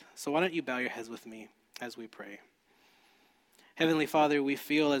So why don't you bow your heads with me as we pray. Heavenly Father, we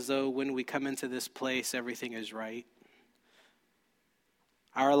feel as though when we come into this place, everything is right.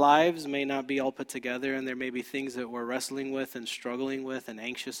 Our lives may not be all put together, and there may be things that we're wrestling with and struggling with and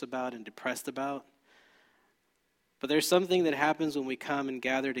anxious about and depressed about. But there's something that happens when we come and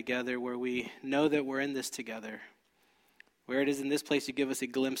gather together where we know that we're in this together. Where it is in this place you give us a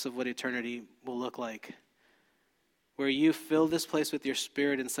glimpse of what eternity will look like. Where you fill this place with your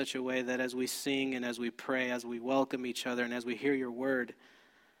Spirit in such a way that as we sing and as we pray, as we welcome each other and as we hear your word,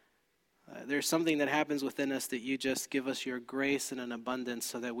 there's something that happens within us that you just give us your grace and an abundance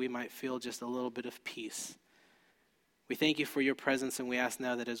so that we might feel just a little bit of peace. We thank you for your presence, and we ask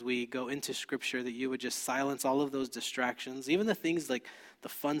now that as we go into Scripture that you would just silence all of those distractions, even the things like the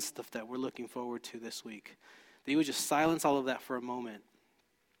fun stuff that we're looking forward to this week, that you would just silence all of that for a moment,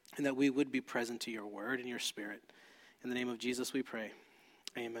 and that we would be present to your word and your Spirit. In the name of Jesus we pray.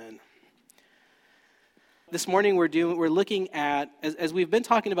 Amen. This morning we're looking at, as we've been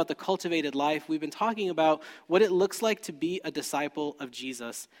talking about the cultivated life, we've been talking about what it looks like to be a disciple of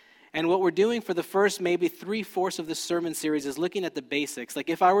Jesus. And what we're doing for the first maybe 3/4 of this sermon series is looking at the basics. Like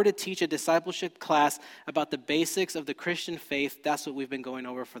if I were to teach a discipleship class about the basics of the Christian faith, that's what we've been going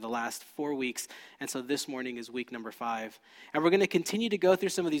over for the last 4 weeks. And so this morning is week number 5. And we're going to continue to go through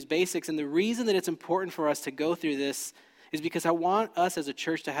some of these basics. And the reason that it's important for us to go through this is because I want us as a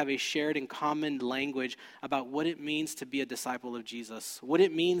church to have a shared and common language about what it means to be a disciple of Jesus. What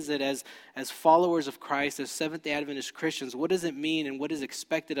it means that as followers of Christ, as Seventh-day Adventist Christians, what does it mean and what is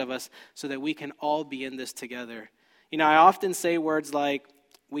expected of us so that we can all be in this together? You know, I often say words like,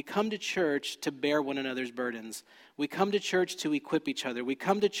 we come to church to bear one another's burdens. We come to church to equip each other. We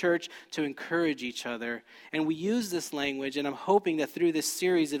come to church to encourage each other. And we use this language, and I'm hoping that through this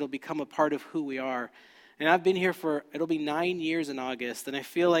series it'll become a part of who we are. And I've been here it'll be 9 years in August, and I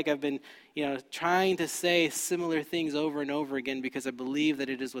feel like I've been, trying to say similar things over and over again because I believe that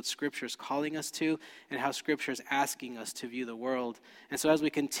it is what Scripture is calling us to and how Scripture is asking us to view the world. And so as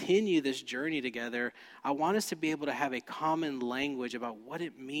we continue this journey together, I want us to be able to have a common language about what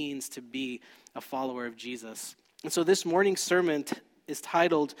it means to be a follower of Jesus. And so this morning's sermon is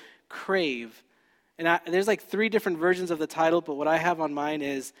titled Crave. And there's like 3 different versions of the title, but what I have on mine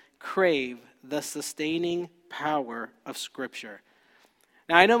is Crave, the sustaining power of Scripture.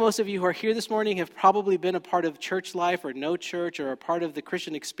 Now, I know most of you who are here this morning have probably been a part of church life or no church or a part of the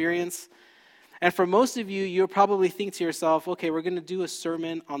Christian experience. And for most of you, you'll probably think to yourself, okay, we're going to do a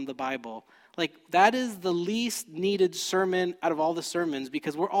sermon on the Bible. Like, that is the least needed sermon out of all the sermons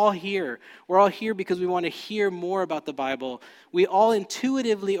because we're all here. We're all here because we want to hear more about the Bible. We all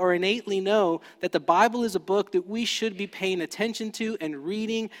intuitively or innately know that the Bible is a book that we should be paying attention to and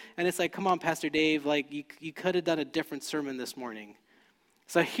reading. And it's like, come on, Pastor Dave, like you could have done a different sermon this morning.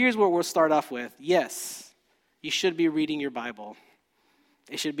 So here's what we'll start off with. Yes, you should be reading your Bible.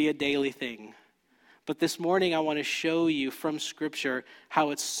 It should be a daily thing. But this morning I want to show you from Scripture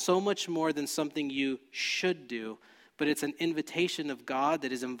how it's so much more than something you should do, but it's an invitation of God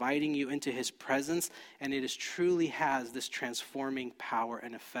that is inviting you into His presence, and it truly has this transforming power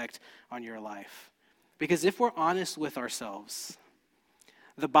and effect on your life. Because if we're honest with ourselves,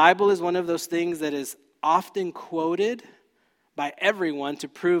 the Bible is one of those things that is often quoted by everyone to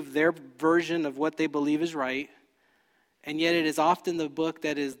prove their version of what they believe is right. And yet it is often the book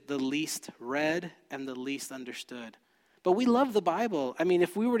that is the least read and the least understood. But we love the Bible. I mean,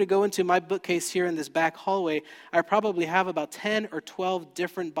 if we were to go into my bookcase here in this back hallway, I probably have about 10 or 12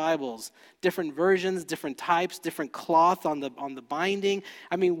 different Bibles, different versions, different types, different cloth on the binding.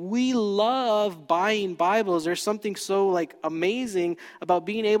 I mean, we love buying Bibles. There's something so amazing about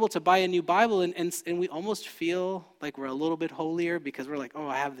being able to buy a new Bible, and we almost feel like we're a little bit holier because we're like, oh,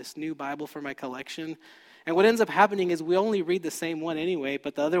 I have this new Bible for my collection. And what ends up happening is we only read the same one anyway,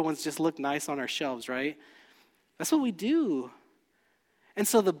 but the other ones just look nice on our shelves, right? That's what we do. And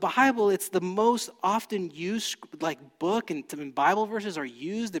so the Bible, it's the most often used book, and Bible verses are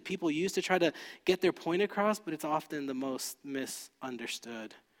used that people use to try to get their point across, but it's often the most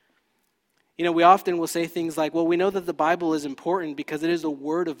misunderstood. You know, we often will say things like, well, we know that the Bible is important because it is the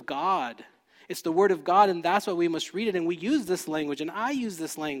Word of God. It's the Word of God, and that's why we must read it. And we use this language, and I use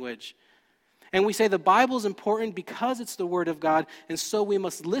this language. And we say the Bible is important because it's the Word of God, and so we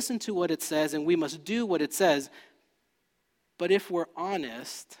must listen to what it says, and we must do what it says. But if we're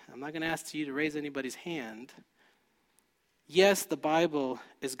honest, I'm not going to ask you to raise anybody's hand. Yes, the Bible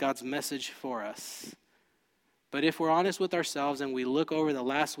is God's message for us. But if we're honest with ourselves and we look over the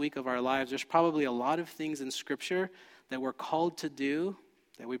last week of our lives, there's probably a lot of things in Scripture that we're called to do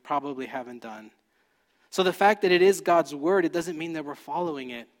that we probably haven't done. So the fact that it is God's Word, it doesn't mean that we're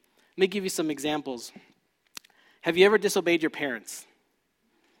following it. me give you some examples. Have you ever disobeyed your parents?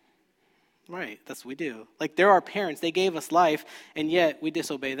 Right, that's what we do. Like, they're our parents. They gave us life, and yet we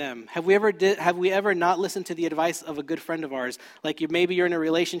disobey them. Have we ever not listened to the advice of a good friend of ours? Like, maybe you're in a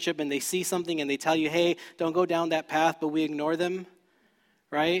relationship and they see something and they tell you, hey, don't go down that path, but we ignore them,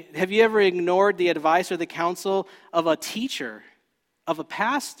 right? Have you ever ignored the advice or the counsel of a teacher, of a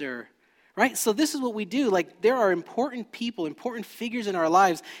pastor, right? So this is what we do. Like, there are important people, important figures in our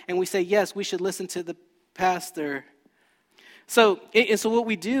lives, and we say, yes, we should listen to the pastor. So what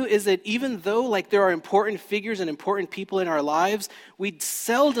we do is that even though like there are important figures and important people in our lives, we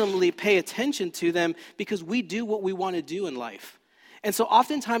seldomly pay attention to them because we do what we want to do in life. And so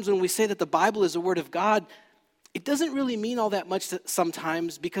oftentimes when we say that the Bible is the Word of God, it doesn't really mean all that much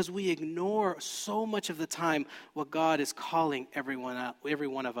sometimes because we ignore so much of the time what God is calling every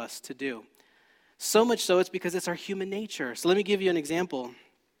one of us to do. So much so it's because it's our human nature. So let me give you an example.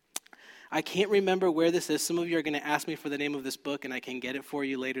 I can't remember where this is. Some of you are going to ask me for the name of this book, and I can get it for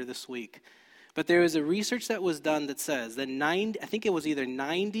you later this week. But there is a research that was done that says that I think it was either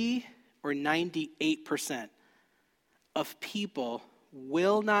 90 or 98% of people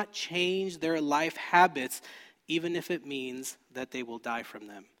will not change their life habits, even if it means that they will die from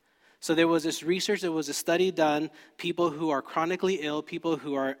them. So there was this research, there was a study done, people who are chronically ill, people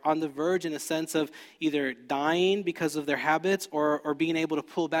who are on the verge in a sense of either dying because of their habits or being able to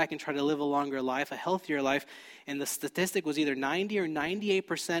pull back and try to live a longer life, a healthier life. And the statistic was either 90 or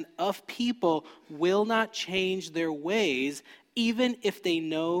 98% of people will not change their ways, even if they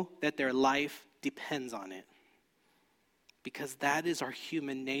know that their life depends on it. Because that is our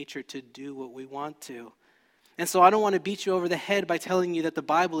human nature to do what we want to. And so I don't want to beat you over the head by telling you that the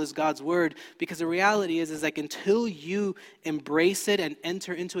Bible is God's word, because the reality is like until you embrace it and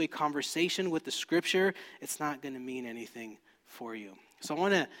enter into a conversation with the scripture, it's not going to mean anything for you. So I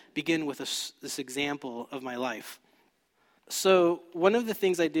want to begin with this example of my life. So one of the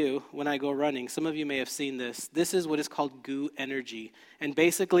things I do when I go running, some of you may have seen this is what is called Goo Energy. And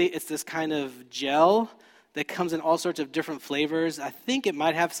basically it's this kind of gel that comes in all sorts of different flavors. I think it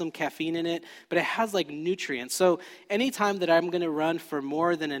might have some caffeine in it, but it has like nutrients. So anytime that I'm going to run for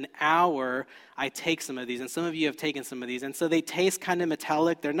more than an hour, I take some of these. And some of you have taken some of these. And so they taste kind of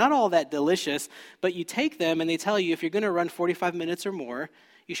metallic. They're not all that delicious, but you take them and they tell you if you're going to run 45 minutes or more,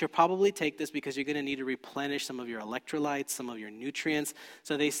 you should probably take this because you're going to need to replenish some of your electrolytes, some of your nutrients.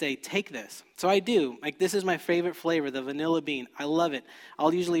 So they say, take this. So I do. Like, this is my favorite flavor, the vanilla bean. I love it.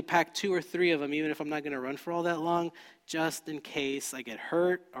 I'll usually pack 2 or 3 of them, even if I'm not going to run for all that long, just in case I get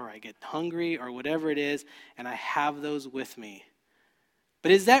hurt or I get hungry or whatever it is, and I have those with me.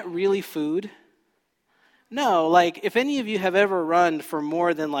 But is that really food? No. Like, if any of you have ever run for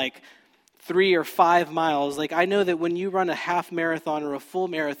more than 3 or 5 miles, I know that when you run a half marathon or a full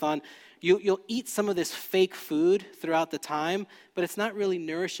marathon, you'll eat some of this fake food throughout the time, but it's not really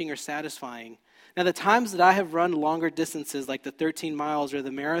nourishing or satisfying. Now, the times that I have run longer distances, like the 13 miles or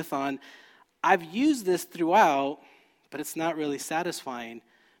the marathon, I've used this throughout, but it's not really satisfying.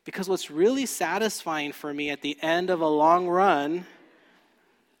 Because what's really satisfying for me at the end of a long run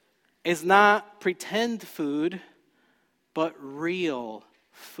is not pretend food, but real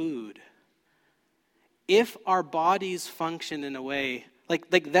food. If our bodies function in a way, like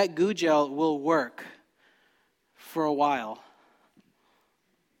that goo gel will work for a while,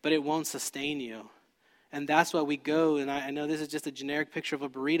 but it won't sustain you. And that's why we go, and I know this is just a generic picture of a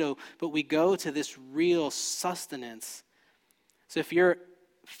burrito, but we go to this real sustenance. So if your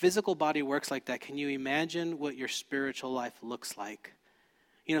physical body works like that, can you imagine what your spiritual life looks like?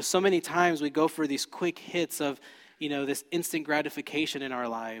 So many times we go for these quick hits of, this instant gratification in our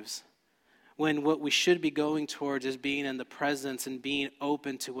lives, when what we should be going towards is being in the presence and being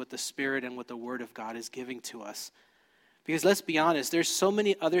open to what the Spirit and what the Word of God is giving to us. Because let's be honest, there's so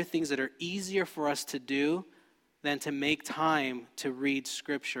many other things that are easier for us to do than to make time to read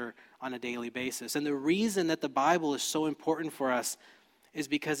Scripture on a daily basis. And the reason that the Bible is so important for us is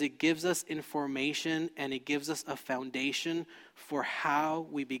because it gives us information and it gives us a foundation for how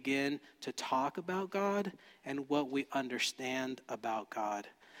we begin to talk about God and what we understand about God.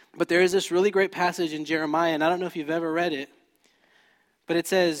 But there is this really great passage in Jeremiah, and I don't know if you've ever read it, but it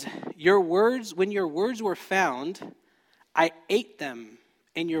says, when your words were found, I ate them,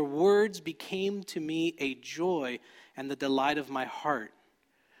 and your words became to me a joy and the delight of my heart.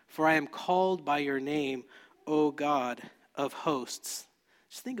 For I am called by your name, O God of hosts.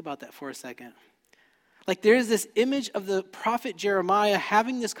 Just think about that for a second. There is this image of the prophet Jeremiah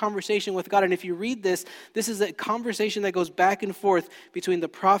having this conversation with God. And if you read this is a conversation that goes back and forth between the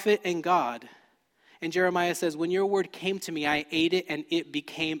prophet and God. And Jeremiah says, when your word came to me, I ate it, and it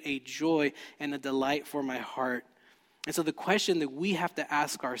became a joy and a delight for my heart. And so the question that we have to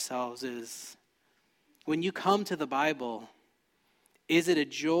ask ourselves is, when you come to the Bible, is it a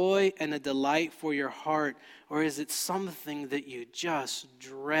joy and a delight for your heart, or is it something that you just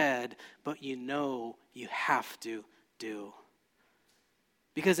dread, but you know you have to do?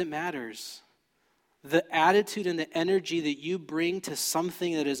 Because it matters. The attitude and the energy that you bring to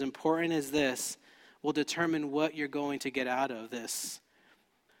something that is important as this will determine what you're going to get out of this.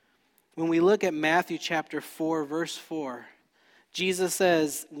 When we look at Matthew chapter 4, verse 4, Jesus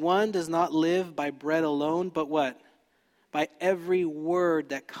says, one does not live by bread alone, but what? By every word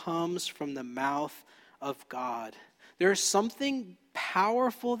that comes from the mouth of God. There is something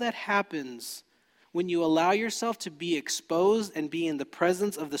powerful that happens when you allow yourself to be exposed and be in the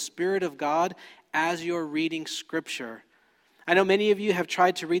presence of the Spirit of God as you're reading Scripture. I know many of you have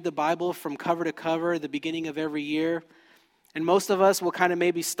tried to read the Bible from cover to cover at the beginning of every year. And most of us will kind of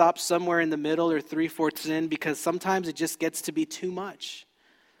maybe stop somewhere in the middle or 3/4 in, because sometimes it just gets to be too much.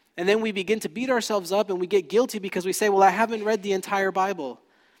 And then we begin to beat ourselves up and we get guilty because we say, well, I haven't read the entire Bible.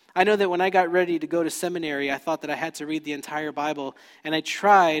 I know that when I got ready to go to seminary, I thought that I had to read the entire Bible. And I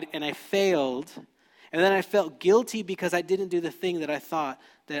tried and I failed. And then I felt guilty because I didn't do the thing that I thought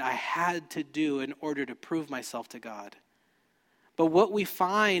that I had to do in order to prove myself to God. But what we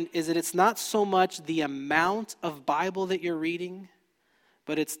find is that it's not so much the amount of Bible that you're reading,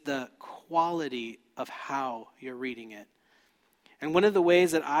 but it's the quality of how you're reading it. And one of the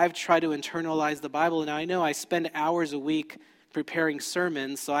ways that I've tried to internalize the Bible, and I know I spend hours a week preparing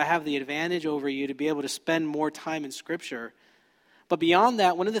sermons, so I have the advantage over you to be able to spend more time in Scripture. But beyond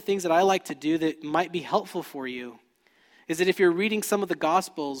that, one of the things that I like to do that might be helpful for you is that if you're reading some of the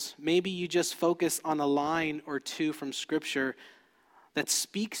Gospels, maybe you just focus on a line or two from Scripture that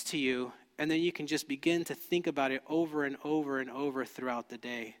speaks to you, and then you can just begin to think about it over and over and over throughout the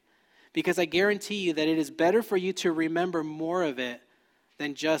day. Because I guarantee you that it is better for you to remember more of it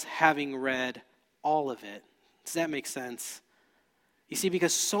than just having read all of it. Does that make sense? You see,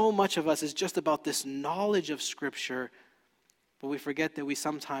 because so much of us is just about this knowledge of Scripture, but we forget that we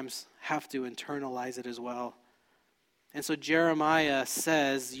sometimes have to internalize it as well. And so Jeremiah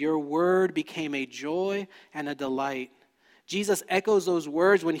says, your word became a joy and a delight. Jesus echoes those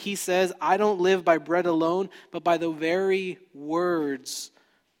words when he says, I don't live by bread alone, but by the very words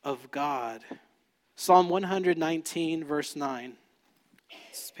of God. Psalm 119, verse 9.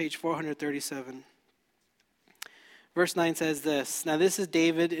 It's page 437. Verse 9 says this. Now this is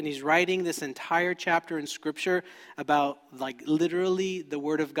David, and he's writing this entire chapter in Scripture about literally the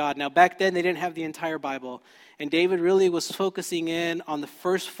Word of God. Now back then they didn't have the entire Bible, and David really was focusing in on the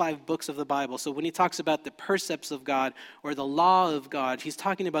first 5 books of the Bible. So when he talks about the precepts of God or the law of God, he's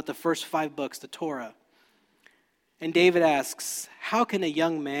talking about the first 5 books, the Torah. And David asks, how can a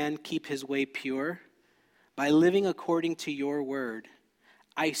young man keep his way pure? By living according to your word.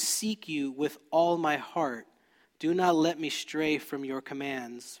 I seek you with all my heart. Do not let me stray from your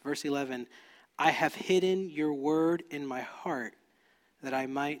commands. Verse 11, I have hidden your word in my heart that I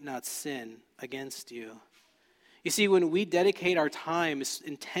might not sin against you. You see, when we dedicate our time,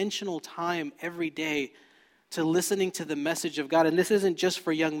 intentional time every day to listening to the message of God, and this isn't just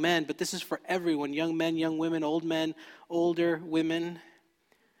for young men, but this is for everyone, young men, young women, old men, older women.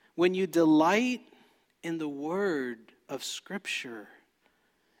 When you delight in the word of Scripture,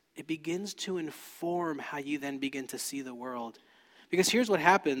 it begins to inform how you then begin to see the world. Because here's what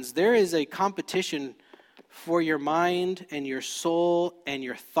happens. There is a competition for your mind and your soul and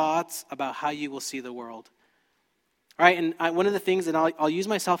your thoughts about how you will see the world. All right, and one of the things, and I'll use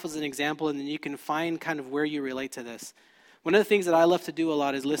myself as an example, and then you can find kind of where you relate to this. One of the things that I love to do a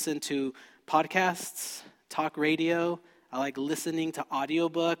lot is listen to podcasts, talk radio. I like listening to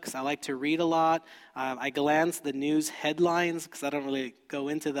audiobooks. I like to read a lot. I glance the news headlines because I don't really go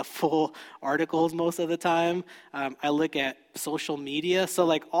into the full articles most of the time. I look at social media. So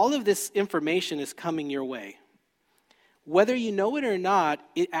all of this information is coming your way. Whether you know it or not,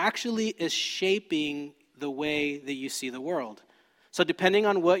 it actually is shaping the way that you see the world. So depending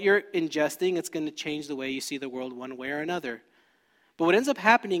on what you're ingesting, it's going to change the way you see the world one way or another. But what ends up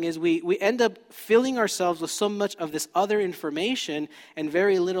happening is we end up filling ourselves with so much of this other information and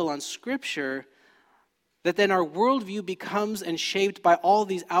very little on Scripture that then our worldview becomes and shaped by all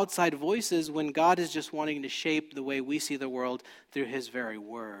these outside voices when God is just wanting to shape the way we see the world through His very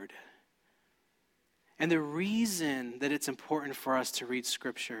Word. And the reason that it's important for us to read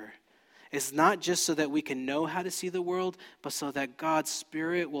Scripture is not just so that we can know how to see the world, but so that God's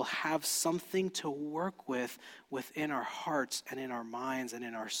Spirit will have something to work with within our hearts and in our minds and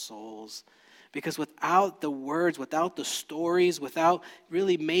in our souls. Because without the words, without the stories, without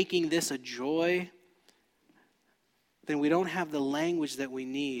really making this a joy, then we don't have the language that we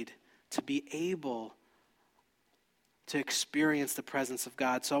need to be able to experience the presence of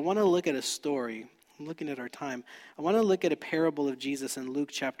God. So I want to look at a story. I'm looking at our time. I want to look at a parable of Jesus in Luke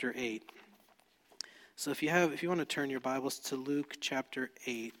chapter 8. So if you want to turn your Bibles to Luke chapter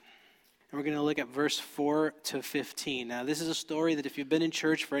 8. And we're going to look at verse 4 to 15. Now, this is a story that if you've been in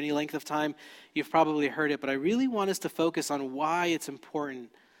church for any length of time, you've probably heard it. But I really want us to focus on why it's important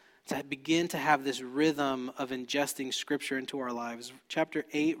to begin to have this rhythm of ingesting Scripture into our lives. Chapter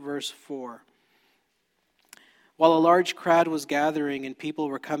 8, verse 4. While a large crowd was gathering and people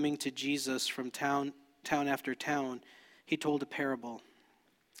were coming to Jesus from town after town, he told a parable.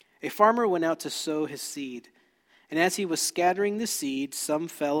 A farmer went out to sow his seed. And as he was scattering the seed, some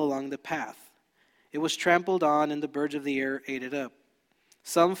fell along the path. It was trampled on, and the birds of the air ate it up.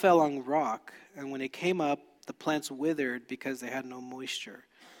 Some fell on rock, and when it came up, the plants withered because they had no moisture.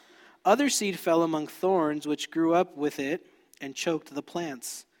 Other seed fell among thorns, which grew up with it and choked the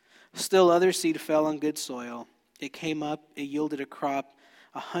plants. Still other seed fell on good soil. It came up, it yielded a crop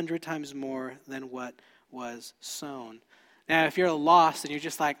 100 times more than what was sown. Now, if you're lost and you're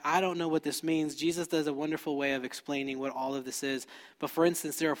just like, I don't know what this means, Jesus does a wonderful way of explaining what all of this is. But for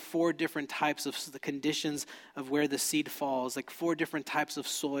instance, there are 4 different types of the conditions of where the seed falls, like 4 different types of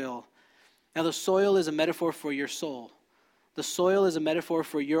soil. Now, the soil is a metaphor for your soul. The soil is a metaphor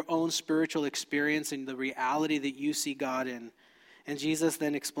for your own spiritual experience and the reality that you see God in. And Jesus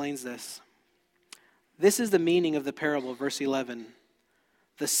then explains this. This is the meaning of the parable, verse 11.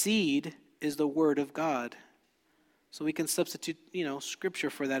 The seed is the word of God. So we can substitute, Scripture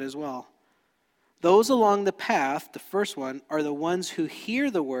for that as well. Those along the path, the first one, are the ones who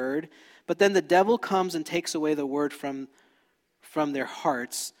hear the word, but then the devil comes and takes away the word from their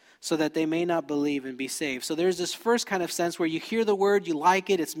hearts so that they may not believe and be saved. So there's this first kind of sense where you hear the word, you like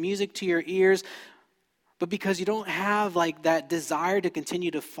it, it's music to your ears, but because you don't have like that desire to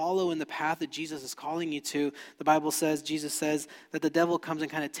continue to follow in the path that Jesus is calling you to, the Bible says, Jesus says, that the devil comes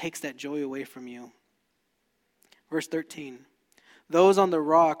and kind of takes that joy away from you. Verse 13, those on the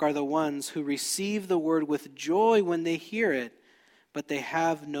rock are the ones who receive the word with joy when they hear it, but they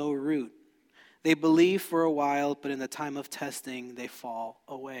have no root. They believe for a while, but in the time of testing, they fall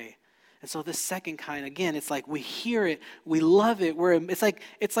away. And so the second kind, again, it's like we hear it, we love it.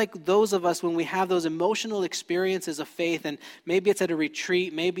 It's like those of us when we have those emotional experiences of faith, and maybe it's at a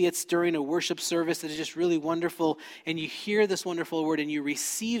retreat, maybe it's during a worship service that is just really wonderful, and you hear this wonderful word and you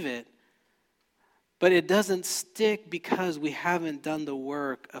receive it. But it doesn't stick because we haven't done the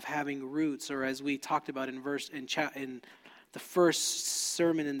work of having roots, or as we talked about in the first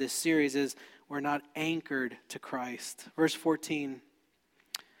sermon in this series, is we're not anchored to Christ. Verse 14,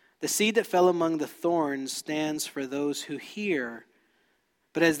 the seed that fell among the thorns stands for those who hear,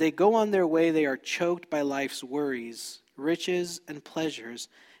 but as they go on their way, they are choked by life's worries, riches, and pleasures,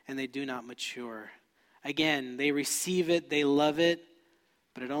 and they do not mature. Again, they receive it, they love it,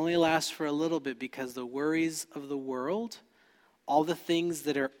 but it only lasts for a little bit because the worries of the world, all the things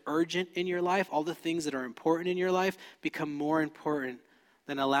that are urgent in your life, all the things that are important in your life become more important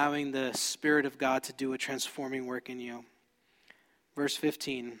than allowing the Spirit of God to do a transforming work in you. Verse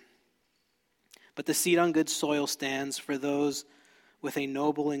 15, but the seed on good soil stands for those with a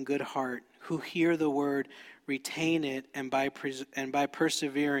noble and good heart who hear the word, retain it, and by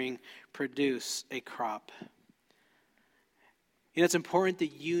persevering produce a crop. It's important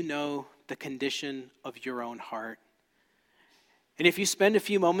that you know the condition of your own heart. And if you spend a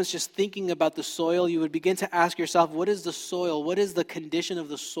few moments just thinking about the soil, you would begin to ask yourself, what is the soil? What is the condition of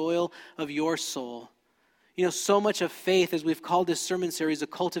the soil of your soul? So much of faith, as we've called this sermon series, A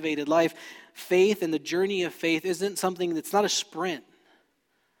Cultivated Life, faith and the journey of faith isn't something that's not a sprint.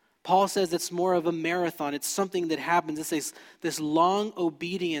 Paul says it's more of a marathon. It's something that happens. It's this long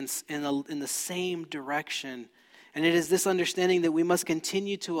obedience in the same direction. And it is this understanding that we must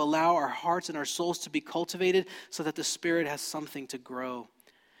continue to allow our hearts and our souls to be cultivated so that the Spirit has something to grow.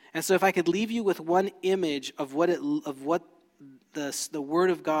 And so if I could leave you with one image of what the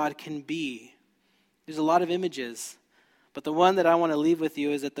Word of God can be, there's a lot of images, but the one that I want to leave with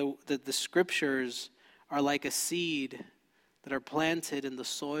you is that the Scriptures are like a seed that are planted in the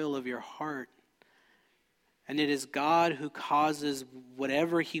soil of your heart. And it is God who causes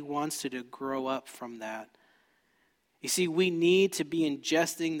whatever He wants to grow up from that. You see, we need to be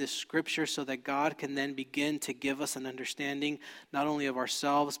ingesting the Scripture so that God can then begin to give us an understanding not only of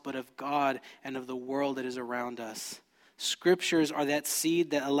ourselves, but of God and of the world that is around us. Scriptures are that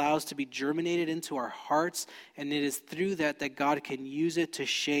seed that allows to be germinated into our hearts, and it is through that that God can use it to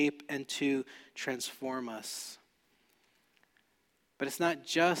shape and to transform us. But it's not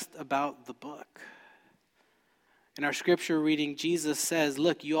just about the book. In our scripture reading, Jesus says,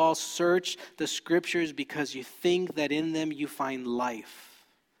 look, you all search the scriptures because you think that in them you find life.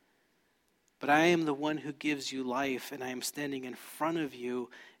 But I am the one who gives you life, and I am standing in front of you,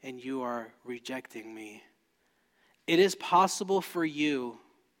 and you are rejecting me. It is possible for you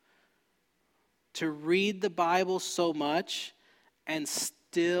to read the Bible so much and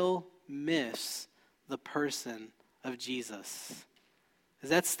still miss the person of Jesus.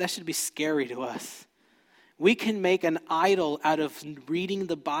 That should be scary to us. We can make an idol out of reading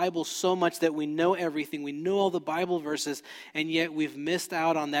the Bible so much that we know everything, we know all the Bible verses, and yet we've missed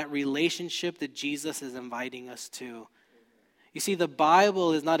out on that relationship that Jesus is inviting us to. You see, the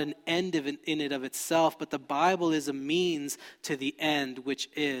Bible is not an end in it of itself, but the Bible is a means to the end, which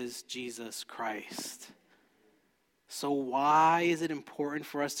is Jesus Christ. So why is it important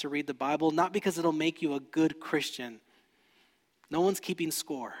for us to read the Bible? Not because it'll make you a good Christian. No one's keeping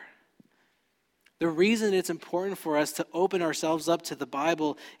score. The reason it's important for us to open ourselves up to the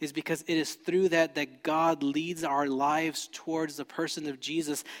Bible is because it is through that God leads our lives towards the person of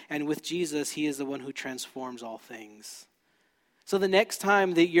Jesus, and with Jesus, he is the one who transforms all things. So the next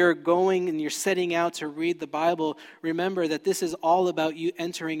time that you're going and you're setting out to read the Bible, remember that this is all about you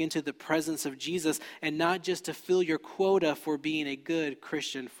entering into the presence of Jesus and not just to fill your quota for being a good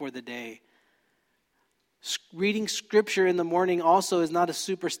Christian for the day. Reading scripture in the morning also is not a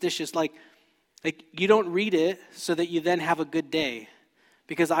superstitious, like you don't read it so that you then have a good day.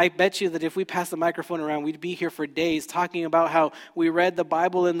 Because I bet you that if we passed the microphone around, we'd be here for days talking about how we read the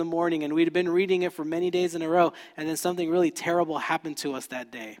Bible in the morning and we'd been reading it for many days in a row, and then something really terrible happened to us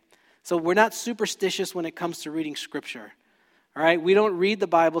that day. So we're not superstitious when it comes to reading Scripture. All right, we don't read the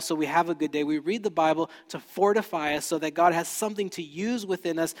Bible so we have a good day. We read the Bible to fortify us so that God has something to use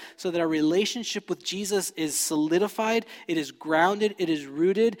within us so that our relationship with Jesus is solidified, it is grounded, it is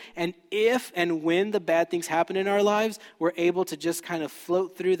rooted, and if and when the bad things happen in our lives, we're able to just kind of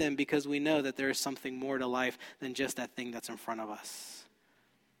float through them because we know that there is something more to life than just that thing that's in front of us.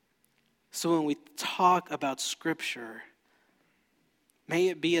 So when we talk about Scripture, may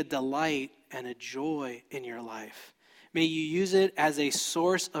it be a delight and a joy in your life. May you use it as a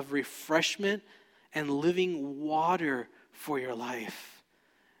source of refreshment and living water for your life.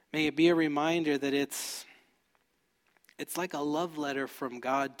 May it be a reminder that it's like a love letter from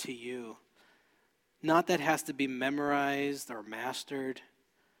God to you. Not that it has to be memorized or mastered,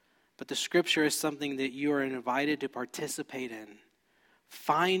 but the Scripture is something that you are invited to participate in.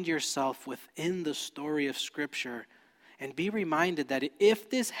 Find yourself within the story of Scripture and be reminded that if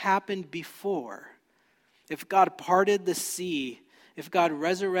this happened before, if God parted the sea, if God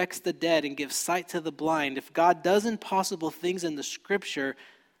resurrects the dead and gives sight to the blind, if God does impossible things in the Scripture,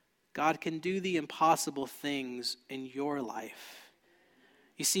 God can do the impossible things in your life.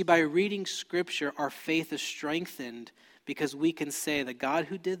 You see, by reading Scripture, our faith is strengthened because we can say that God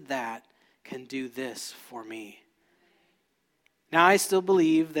who did that can do this for me. Now, I still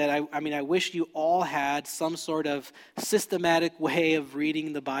believe that, I wish you all had some sort of systematic way of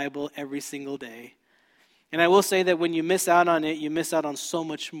reading the Bible every single day. And I will say that when you miss out on it, you miss out on so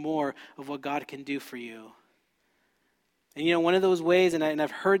much more of what God can do for you. And one of those ways, and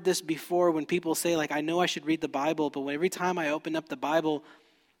I've heard this before when people say, like, I know I should read the Bible, but every time I open up the Bible,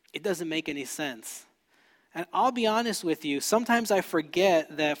 it doesn't make any sense. And I'll be honest with you, sometimes I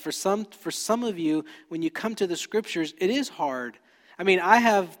forget that for some of you, when you come to the Scriptures, it is hard. I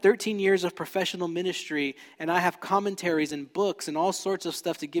have 13 years of professional ministry, and I have commentaries and books and all sorts of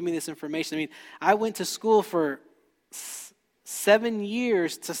stuff to give me this information. I went to school for 7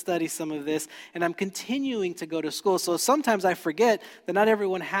 years to study some of this, and I'm continuing to go to school. So sometimes I forget that not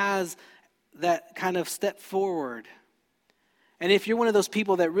everyone has that kind of step forward. And if you're one of those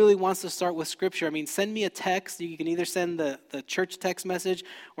people that really wants to start with Scripture, send me a text. You can either send the church text message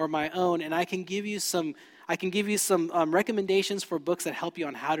or my own, and I can give you some recommendations for books that help you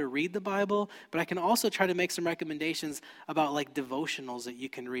on how to read the Bible, but I can also try to make some recommendations about devotionals that you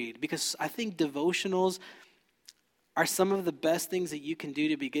can read, because I think devotionals are some of the best things that you can do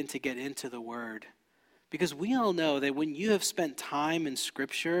to begin to get into the Word. Because we all know that when you have spent time in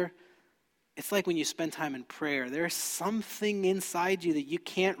Scripture, it's like when you spend time in prayer. There's something inside you that you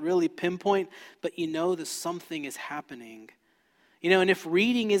can't really pinpoint, but you know that something is happening. And if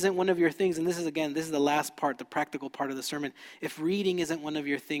reading isn't one of your things, and this is the last part, the practical part of the sermon. If reading isn't one of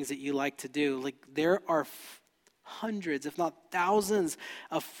your things that you like to do, there are hundreds, if not thousands,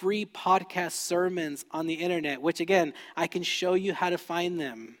 of free podcast sermons on the internet, which again, I can show you how to find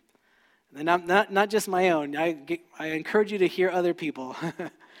them. And not just my own. I encourage you to hear other people.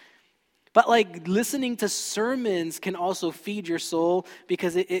 But like listening to sermons can also feed your soul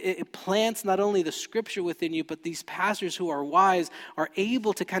because it plants not only the scripture within you, but these pastors who are wise are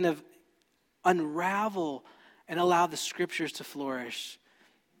able to kind of unravel and allow the scriptures to flourish.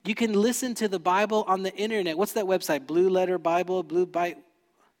 You can listen to the Bible on the internet. What's that website? Blue Letter Bible,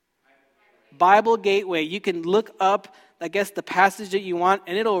 Bible Gateway. You can look up, I guess, the passage that you want,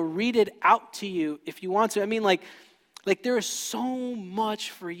 and it'll read it out to you if you want to. I mean, like there is so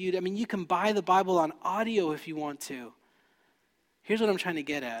much for you. You can buy the Bible on audio if you want to. Here's what I'm trying to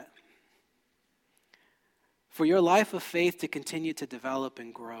get at. For your life of faith to continue to develop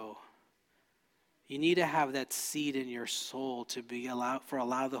and grow, you need to have that seed in your soul to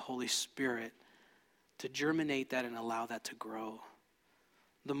allow the Holy Spirit to germinate that and allow that to grow.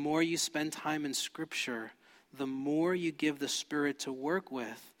 The more you spend time in Scripture, the more you give the Spirit to work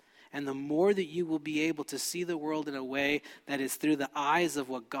with, and the more that you will be able to see the world in a way that is through the eyes of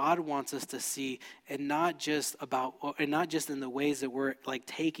what God wants us to see, and not just in the ways that we're like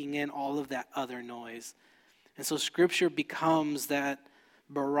taking in all of that other noise. And so Scripture becomes that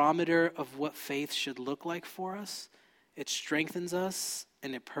barometer of what faith should look like for us. It strengthens us,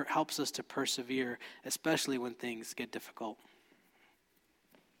 and it helps us to persevere, especially when things get difficult.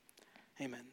 Amen.